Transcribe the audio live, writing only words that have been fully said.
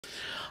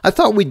I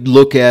thought we'd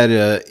look at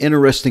an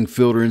interesting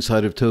filter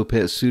inside of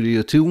TOPAZ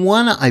Studio 2.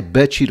 One I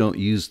bet you don't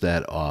use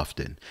that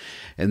often,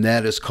 and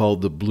that is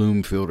called the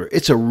bloom filter.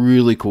 It's a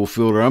really cool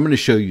filter. I'm going to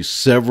show you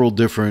several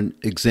different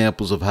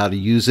examples of how to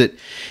use it.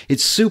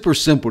 It's super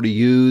simple to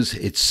use.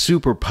 It's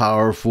super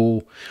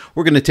powerful.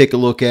 We're going to take a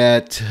look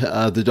at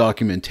the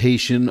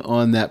documentation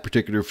on that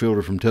particular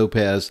filter from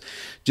TOPAZ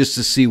just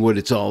to see what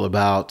it's all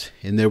about,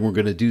 and then we're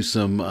going to do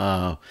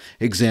some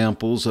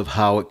examples of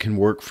how it can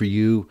work for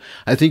you.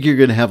 I think you're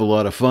going to have a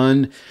lot of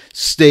fun.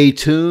 Stay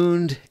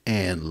tuned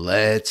and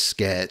let's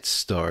get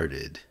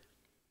started.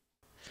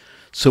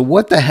 So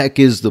what the heck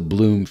is the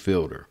bloom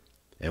filter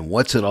and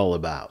what's it all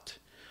about?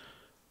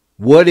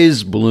 What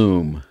is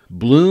bloom?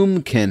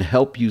 Bloom can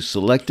help you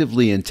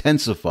selectively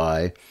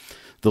intensify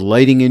the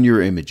lighting in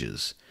your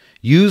images.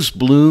 Use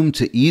bloom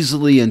to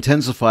easily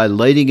intensify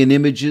lighting in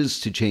images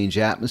to change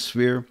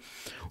atmosphere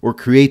or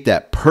create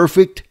that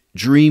perfect,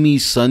 dreamy,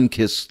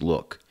 sun-kissed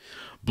look.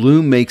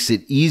 Bloom makes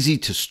it easy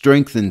to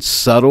strengthen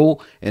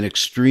subtle and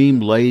extreme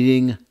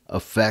lighting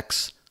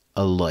effects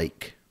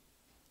alike.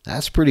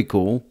 That's pretty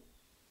cool.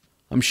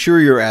 I'm sure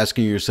you're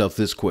asking yourself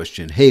this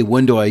question. Hey,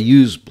 when do I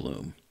use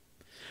bloom?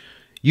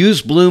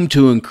 Use bloom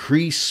to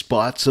increase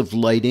spots of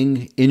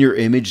lighting in your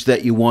image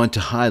that you want to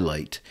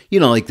highlight. You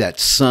know, like that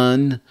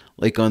sun,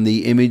 like on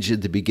the image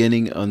at the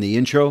beginning on the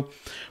intro.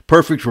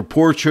 Perfect for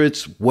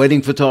portraits,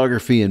 wedding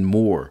photography, and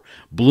more.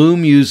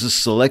 Bloom uses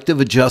selective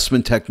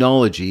adjustment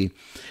technology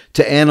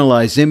to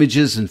analyze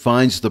images and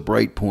finds the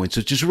bright points,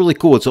 which is really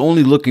cool. It's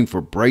only looking for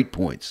bright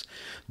points.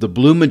 The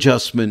bloom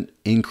adjustment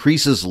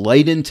increases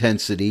light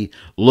intensity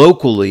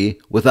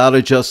locally without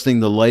adjusting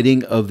the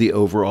lighting of the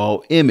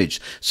overall image.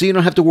 So you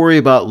don't have to worry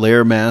about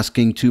layer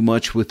masking too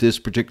much with this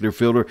particular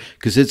filter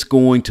because it's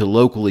going to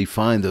locally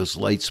find those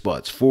light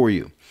spots for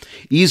you.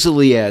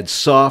 Easily add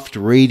soft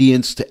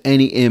radiance to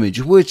any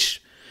image,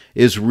 which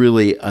is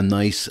really a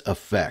nice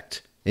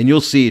effect. And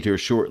you'll see it here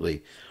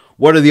shortly.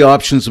 What are the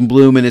options in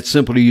bloom? And it's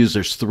simple to use.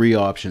 There's three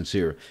options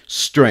here.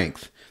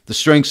 Strength. The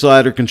strength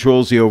slider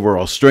controls the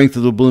overall strength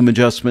of the bloom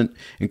adjustment.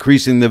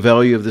 Increasing the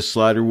value of this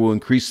slider will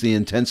increase the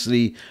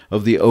intensity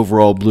of the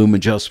overall bloom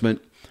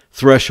adjustment.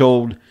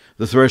 Threshold.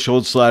 The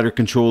threshold slider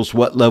controls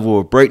what level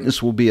of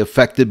brightness will be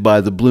affected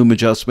by the bloom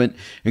adjustment.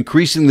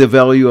 Increasing the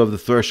value of the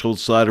threshold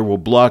slider will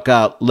block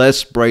out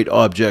less bright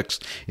objects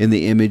in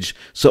the image,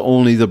 so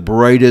only the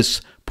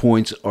brightest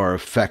points are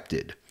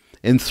affected.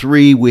 And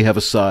 3, we have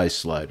a size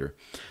slider.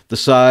 The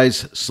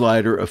size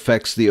slider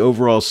affects the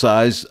overall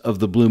size of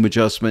the bloom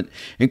adjustment.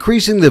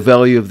 Increasing the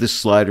value of this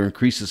slider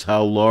increases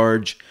how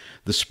large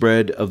the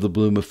spread of the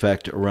bloom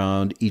effect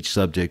around each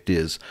subject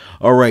is.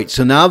 All right,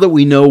 so now that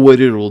we know what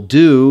it'll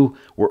do,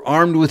 we're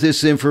armed with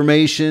this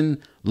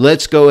information.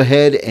 Let's go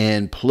ahead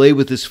and play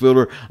with this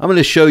filter. I'm going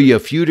to show you a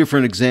few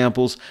different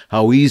examples,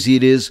 how easy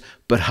it is,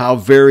 but how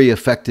very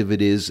effective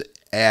it is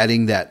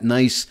adding that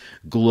nice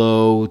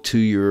glow to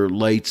your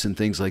lights and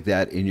things like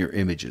that in your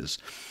images.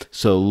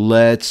 So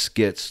let's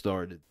get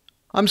started.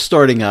 I'm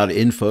starting out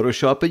in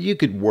Photoshop, but you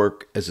could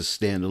work as a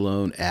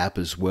standalone app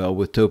as well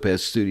with TOPAZ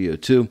Studio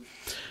 2.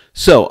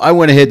 So I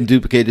went ahead and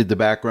duplicated the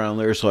background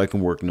layer so I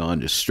can work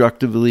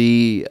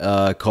non-destructively.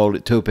 Called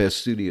it TOPAZ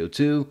Studio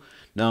 2.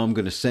 Now I'm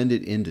going to send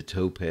it into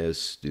TOPAZ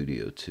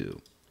Studio 2.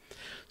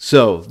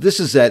 So this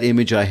is that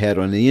image I had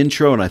on the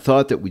intro, and I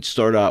thought that we'd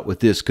start out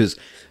with this because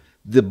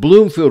the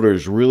bloom filter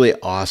is really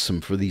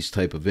awesome for these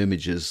type of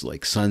images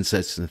like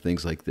sunsets and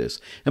things like this.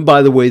 And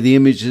by the way, the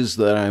images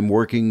that I'm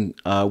working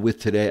with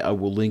today, I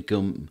will link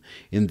them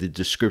in the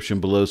description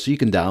below so you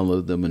can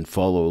download them and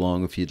follow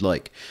along if you'd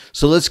like.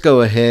 So let's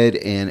go ahead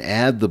and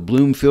add the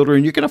bloom filter,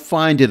 and you're going to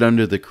find it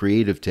under the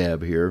Creative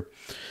tab here.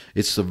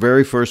 It's the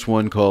very first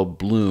one called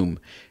Bloom.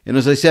 And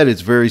as I said,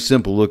 it's very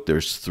simple. Look,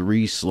 there's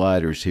 3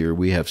 sliders here.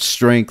 We have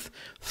Strength,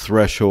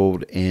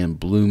 Threshold, and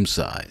Bloom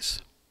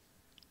Size.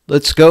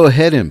 Let's go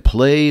ahead and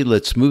play.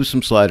 Let's move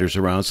some sliders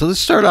around. So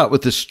let's start out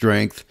with the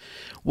strength.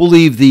 We'll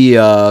leave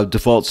the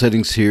default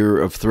settings here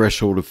of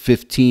threshold of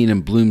 15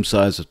 and bloom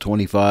size of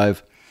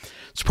 25.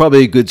 It's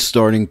probably a good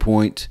starting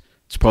point.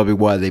 It's probably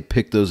why they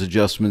picked those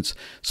adjustments.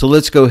 So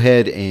let's go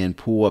ahead and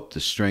pull up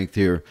the strength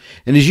here.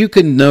 And as you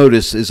can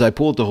notice, as I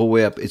pull it the whole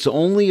way up, it's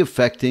only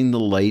affecting the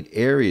light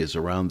areas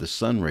around the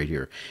sun right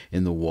here,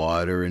 in the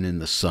water and in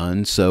the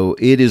sun. So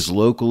it is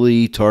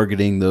locally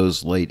targeting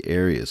those light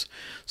areas.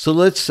 So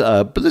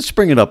let's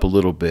bring it up a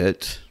little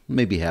bit,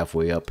 maybe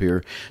halfway up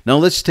here. Now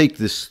let's take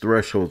this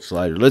threshold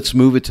slider. Let's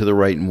move it to the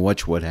right and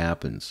watch what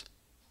happens.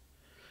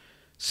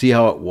 See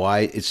how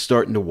it's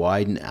starting to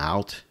widen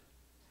out?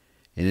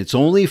 And it's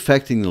only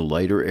affecting the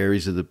lighter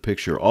areas of the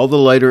picture. All the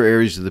lighter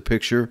areas of the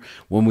picture,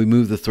 when we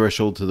move the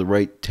threshold to the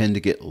right, tend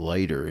to get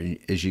lighter. And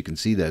as you can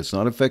see that, it's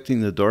not affecting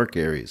the dark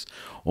areas,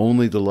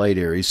 only the light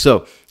areas.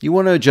 So you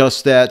want to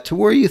adjust that to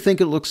where you think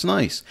it looks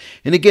nice.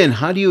 And again,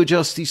 how do you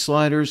adjust these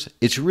sliders?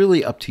 It's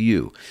really up to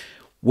you.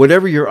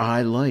 Whatever your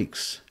eye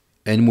likes.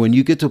 And when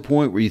you get to a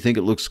point where you think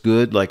it looks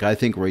good, like I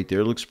think right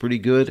there looks pretty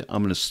good,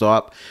 I'm going to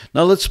stop.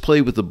 Now let's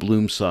play with the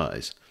bloom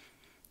size.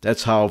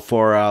 That's how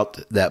far out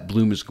that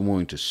bloom is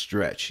going to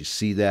stretch. You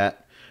see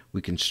that?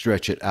 We can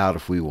stretch it out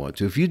if we want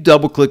to. If you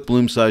double click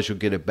bloom size, you'll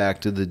get it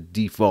back to the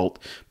default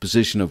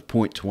position of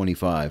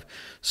 0.25.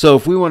 So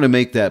if we want to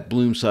make that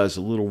bloom size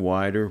a little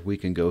wider, we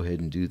can go ahead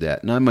and do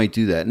that. And I might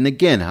do that. And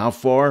again, how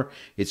far?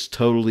 It's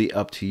totally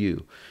up to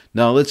you.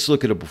 Now let's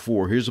look at a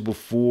before. Here's a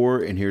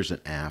before and here's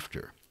an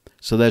after.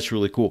 So that's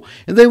really cool.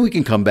 And then we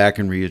can come back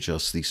and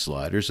readjust these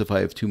sliders. If I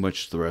have too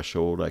much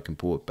threshold, I can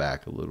pull it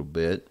back a little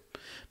bit.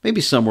 Maybe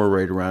somewhere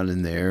right around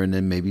in there, and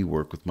then maybe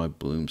work with my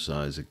bloom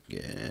size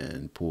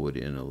again, pull it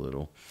in a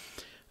little.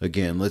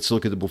 Again, let's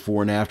look at the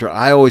before and after.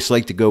 I always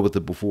like to go with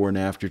the before and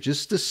after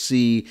just to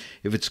see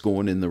if it's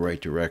going in the right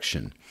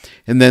direction.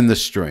 And then the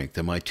strength.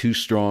 Am I too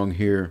strong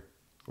here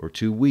or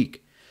too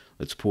weak?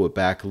 Let's pull it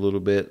back a little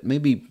bit.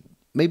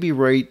 Maybe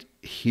right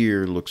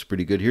here looks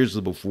pretty good. Here's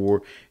the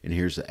before and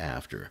here's the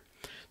after.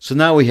 So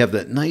now we have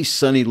that nice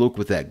sunny look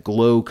with that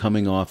glow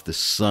coming off the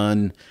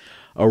sun.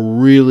 A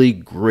really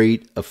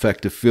great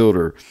effective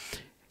filter.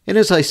 And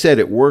as I said,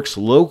 it works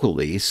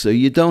locally, so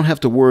you don't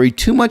have to worry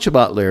too much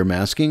about layer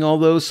masking,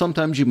 although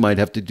sometimes you might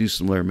have to do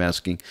some layer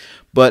masking.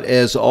 But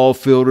as all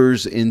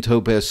filters in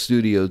TOPAZ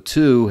Studio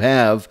 2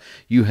 have,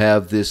 you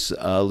have this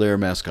layer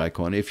mask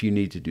icon if you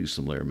need to do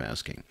some layer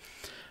masking.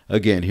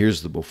 Again,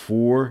 here's the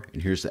before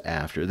and here's the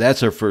after.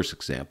 That's our first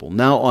example.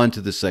 Now on to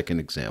the second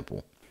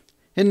example.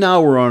 And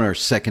now we're on our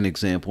second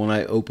example, and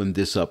I opened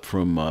this up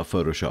from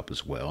Photoshop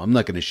as well. I'm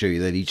not going to show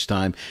you that each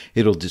time.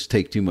 It'll just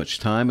take too much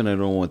time, and I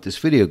don't want this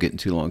video getting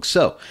too long.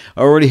 So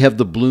I already have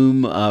the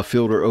bloom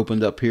filter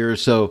opened up here.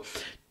 So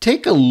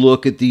take a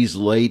look at these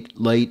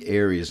light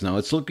areas. Now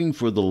it's looking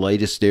for the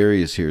lightest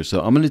areas here.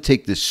 So I'm going to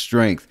take this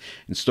strength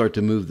and start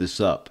to move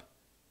this up.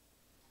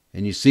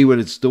 And you see what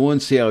it's doing?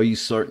 See how you're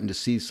starting to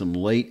see some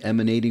light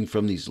emanating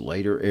from these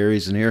lighter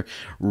areas in here?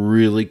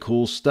 Really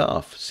cool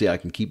stuff. See, I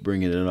can keep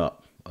bringing it up.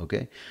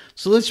 Okay,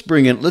 so let's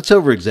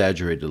over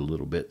exaggerate it a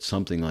little bit,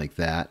 something like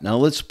that. Now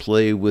let's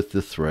play with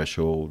the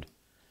threshold.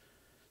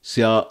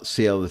 See how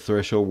the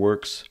threshold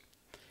works?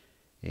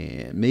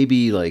 And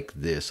maybe like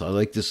this. I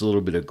like this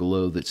little bit of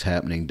glow that's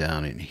happening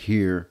down in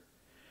here.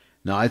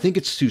 Now I think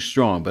it's too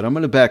strong, but I'm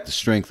going to back the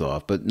strength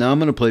off. But now I'm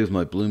going to play with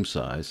my bloom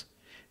size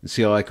and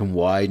see how I can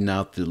widen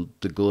out the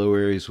glow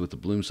areas with the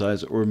bloom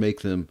size, or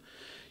make them,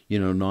 you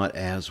know, not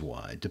as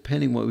wide,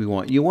 depending what we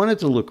want. You want it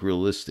to look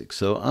realistic.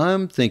 So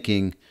I'm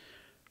thinking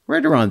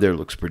right around there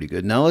looks pretty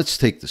good. Now let's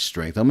take the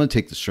strength. I'm going to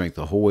take the strength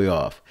the whole way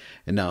off.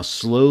 And now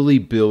slowly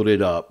build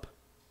it up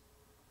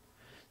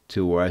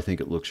to where I think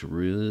it looks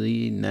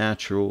really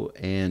natural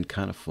and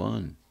kind of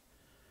fun.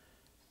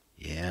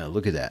 Yeah,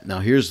 look at that. Now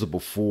here's the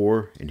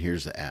before and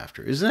here's the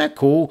after. Isn't that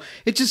cool?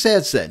 It just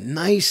adds that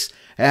nice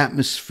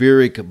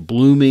atmospheric,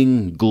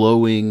 blooming,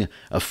 glowing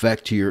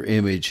effect to your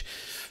image.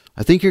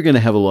 I think you're going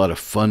to have a lot of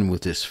fun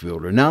with this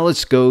filter. Now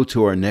let's go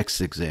to our next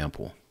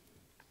example.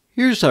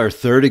 Here's our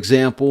third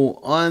example.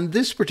 On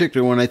this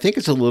particular one, I think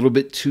it's a little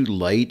bit too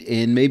light,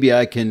 and maybe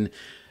I can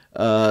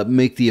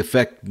make the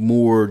effect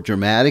more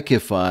dramatic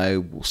if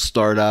I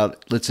start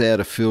out, let's add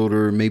a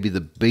filter, maybe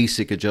the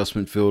basic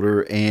adjustment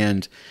filter,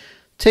 and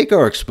take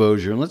our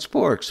exposure, and let's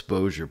pull our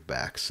exposure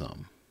back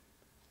some.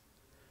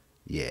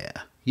 Yeah,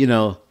 you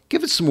know,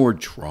 give it some more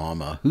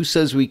drama. Who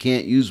says we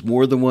can't use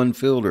more than one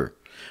filter?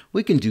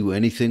 We can do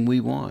anything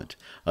we want.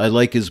 I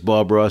like, as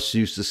Bob Ross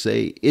used to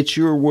say, it's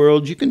your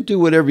world. You can do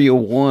whatever you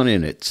want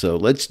in it. So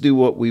let's do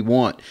what we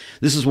want.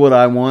 This is what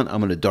I want. I'm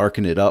going to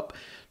darken it up.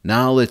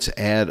 Now let's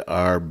add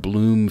our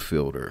bloom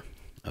filter.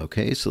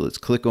 Okay, so let's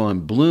click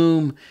on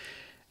bloom,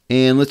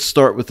 and let's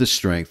start with the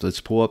strength.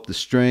 Let's pull up the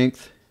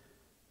strength.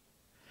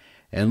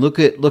 And look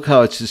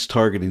how it's just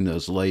targeting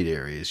those light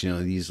areas, you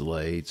know, these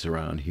lights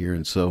around here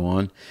and so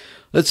on.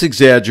 Let's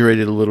exaggerate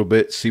it a little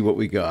bit, see what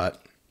we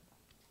got.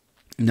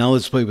 Now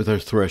let's play with our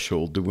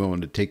threshold. Do we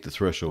want to take the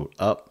threshold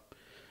up,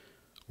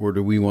 or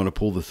do we want to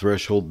pull the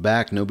threshold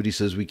back? Nobody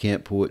says we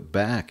can't pull it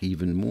back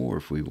even more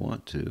if we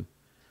want to.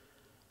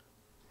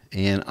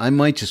 And I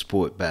might just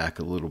pull it back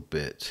a little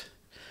bit.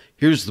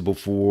 Here's the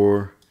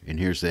before and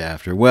here's the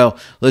after. Well,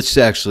 let's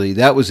actually,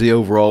 that was the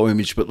overall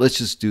image, but let's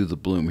just do the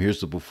bloom.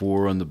 Here's the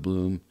before on the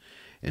bloom,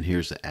 and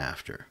here's the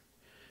after.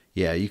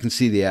 Yeah, you can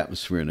see the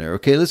atmosphere in there.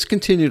 Okay, let's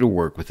continue to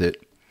work with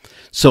it.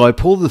 So I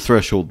pull the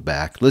threshold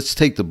back. Let's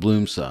take the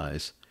bloom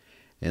size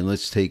and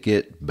let's take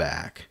it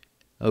back.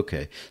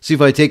 Okay, see,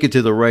 if I take it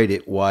to the right,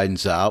 it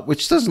widens out,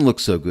 which doesn't look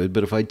so good,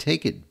 but if I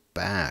take it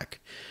back,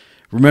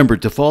 remember,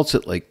 it defaults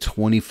at like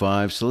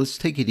 25, so let's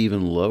take it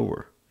even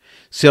lower.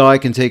 See how I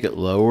can take it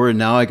lower, and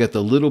now I got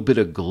the little bit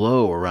of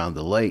glow around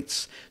the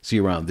lights. See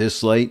around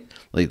this light?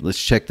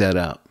 Let's check that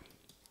out.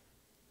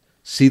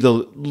 See,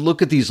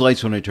 look at these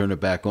lights when I turn it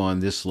back on,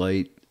 this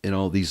light and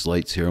all these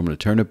lights here. I'm going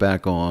to turn it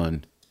back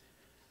on.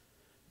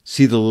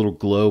 See the little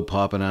glow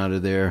popping out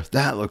of there?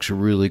 That looks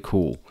really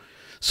cool.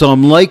 So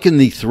I'm liking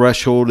the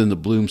threshold and the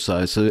bloom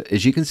size. So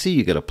as you can see,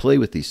 you got to play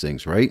with these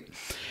things, right?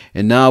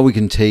 And now we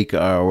can take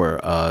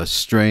our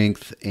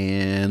strength,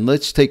 and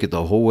let's take it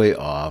the whole way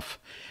off.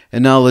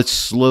 And now let's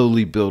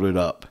slowly build it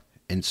up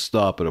and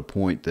stop at a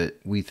point that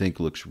we think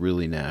looks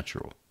really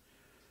natural.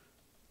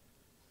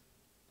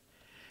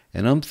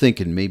 And I'm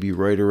thinking maybe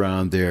right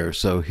around there.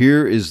 So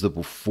here is the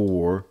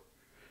before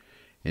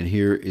and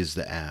here is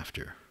the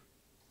after.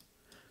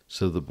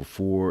 So the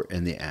before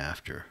and the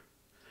after.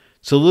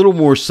 It's a little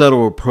more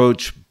subtle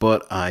approach,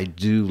 but I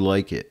do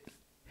like it.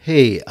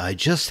 Hey, I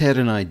just had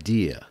an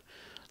idea.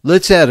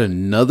 Let's add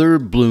another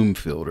bloom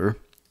filter.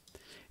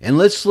 And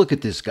let's look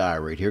at this guy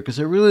right here, because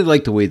I really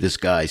like the way this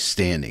guy's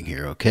standing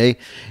here, okay?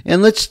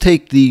 And let's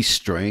take the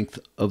strength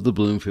of the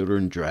bloom filter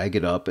and drag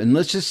it up, and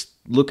let's just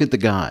look at the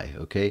guy,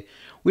 okay?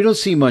 We don't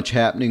see much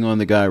happening on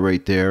the guy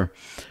right there,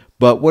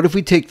 but what if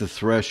we take the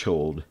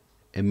threshold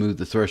and move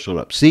the threshold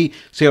up? See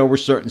how we're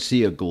starting to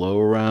see a glow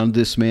around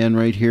this man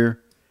right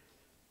here?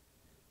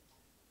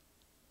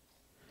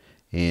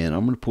 And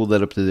I'm going to pull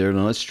that up to there.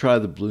 Now let's try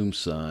the bloom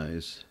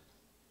size.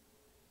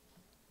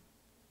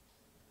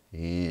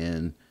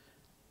 And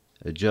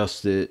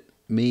adjust it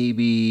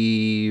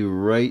maybe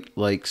right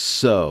like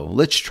so.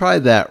 Let's try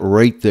that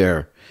right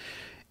there.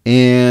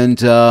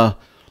 And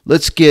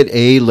let's get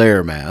a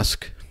layer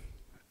mask.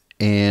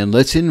 And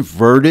let's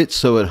invert it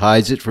so it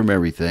hides it from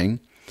everything.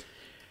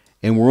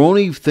 And we're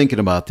only thinking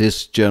about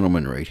this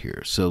gentleman right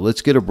here. So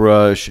let's get a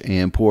brush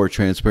and pull our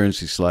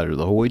transparency slider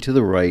the whole way to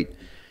the right.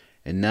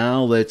 And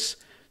now let's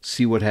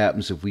see what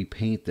happens if we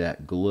paint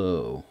that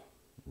glow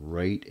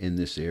right in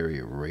this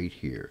area right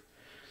here.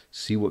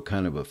 See what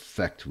kind of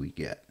effect we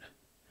get.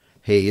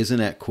 Hey, isn't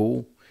that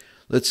cool?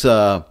 Let's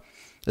go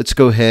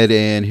ahead,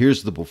 and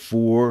here's the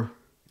before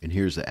and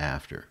here's the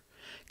after.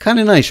 Kind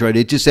of nice, right?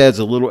 It just adds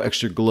a little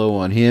extra glow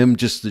on him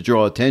just to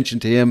draw attention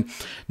to him.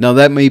 Now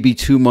that may be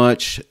too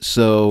much,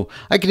 so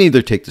I can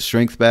either take the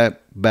strength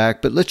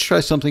back, but let's try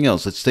something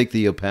else. Let's take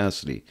the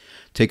opacity.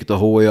 Take it the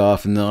whole way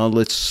off, and now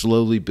let's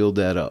slowly build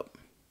that up.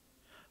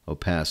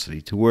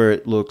 Opacity to where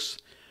it looks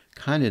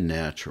kind of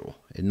natural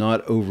and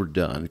not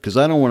overdone, because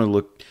I don't want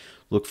to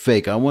look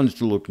fake. I want it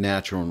to look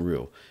natural and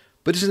real.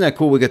 But isn't that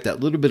cool? We got that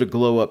little bit of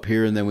glow up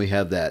here, and then we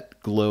have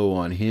that glow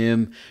on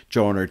him,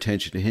 drawing our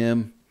attention to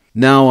him.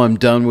 Now I'm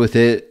done with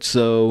it.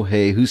 So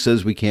hey, who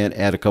says we can't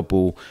add a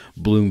couple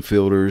bloom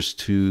filters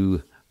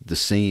to the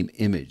same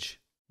image?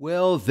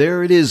 Well,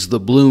 there it is, the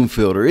bloom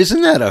filter.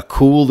 Isn't that a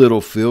cool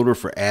little filter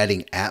for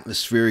adding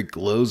atmospheric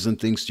glows and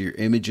things to your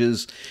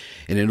images?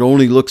 And it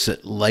only looks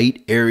at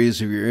light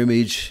areas of your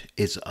image.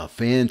 It's a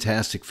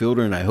fantastic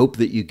filter, and I hope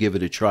that you give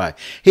it a try.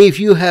 Hey, if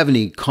you have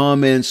any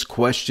comments,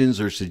 questions,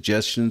 or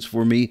suggestions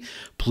for me,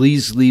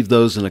 please leave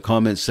those in the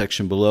comments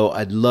section below.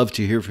 I'd love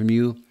to hear from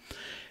you.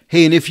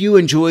 Hey, and if you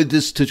enjoyed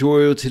this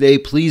tutorial today,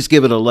 please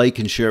give it a like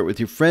and share it with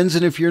your friends.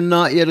 And if you're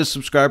not yet a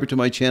subscriber to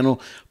my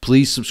channel,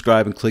 please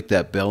subscribe and click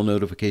that bell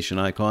notification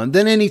icon.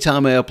 Then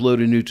anytime I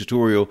upload a new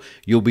tutorial,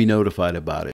 you'll be notified about it.